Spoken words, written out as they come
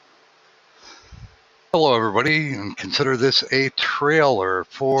Hello, everybody, and consider this a trailer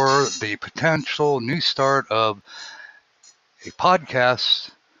for the potential new start of a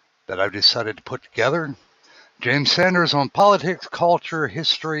podcast that I've decided to put together. James Sanders on politics, culture,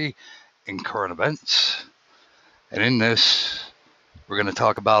 history, and current events. And in this, we're going to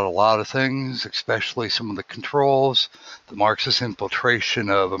talk about a lot of things, especially some of the controls, the Marxist infiltration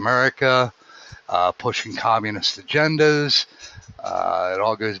of America, pushing communist agendas. It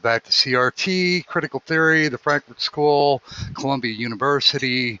all goes back to CRT, critical theory, the Frankfurt School, Columbia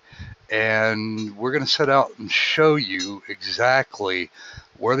University, and we're going to set out and show you exactly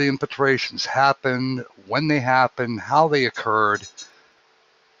where the infiltrations happened, when they happened, how they occurred,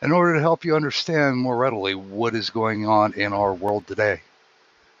 in order to help you understand more readily what is going on in our world today.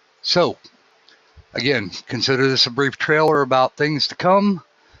 So, again, consider this a brief trailer about things to come.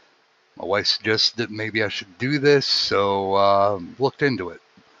 My wife suggested that maybe I should do this, so looked into it.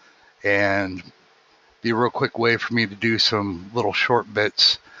 And be a real quick way for me to do some little short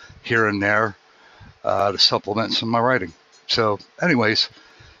bits here and there to supplement some of my writing. So, anyways,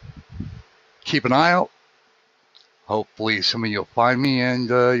 keep an eye out. Hopefully, some of you will find me and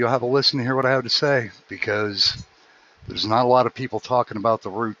you'll have a listen to hear what I have to say, because there's not a lot of people talking about the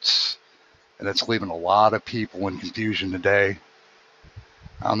roots, and it's leaving a lot of people in confusion today.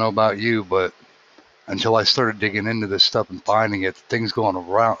 I don't know about you, but until I started digging into this stuff and finding it, things going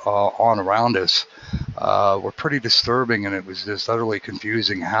around us were pretty disturbing, and it was just utterly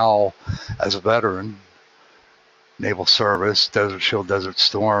confusing how, as a veteran, Naval Service, Desert Shield, Desert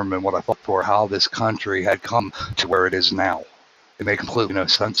Storm, and what I fought for, how this country had come to where it is now. It made completely no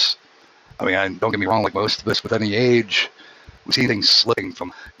sense. I mean, don't get me wrong, like most of us with any age, we see things slipping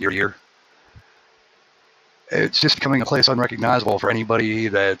from year to year. It's just becoming a place unrecognizable for anybody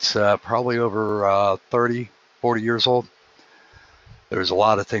that's probably over 30, 40 years old. There's a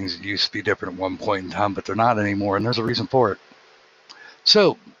lot of things that used to be different at one point in time, but they're not anymore, and there's a reason for it.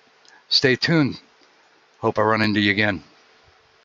 So, stay tuned. Hope I run into you again.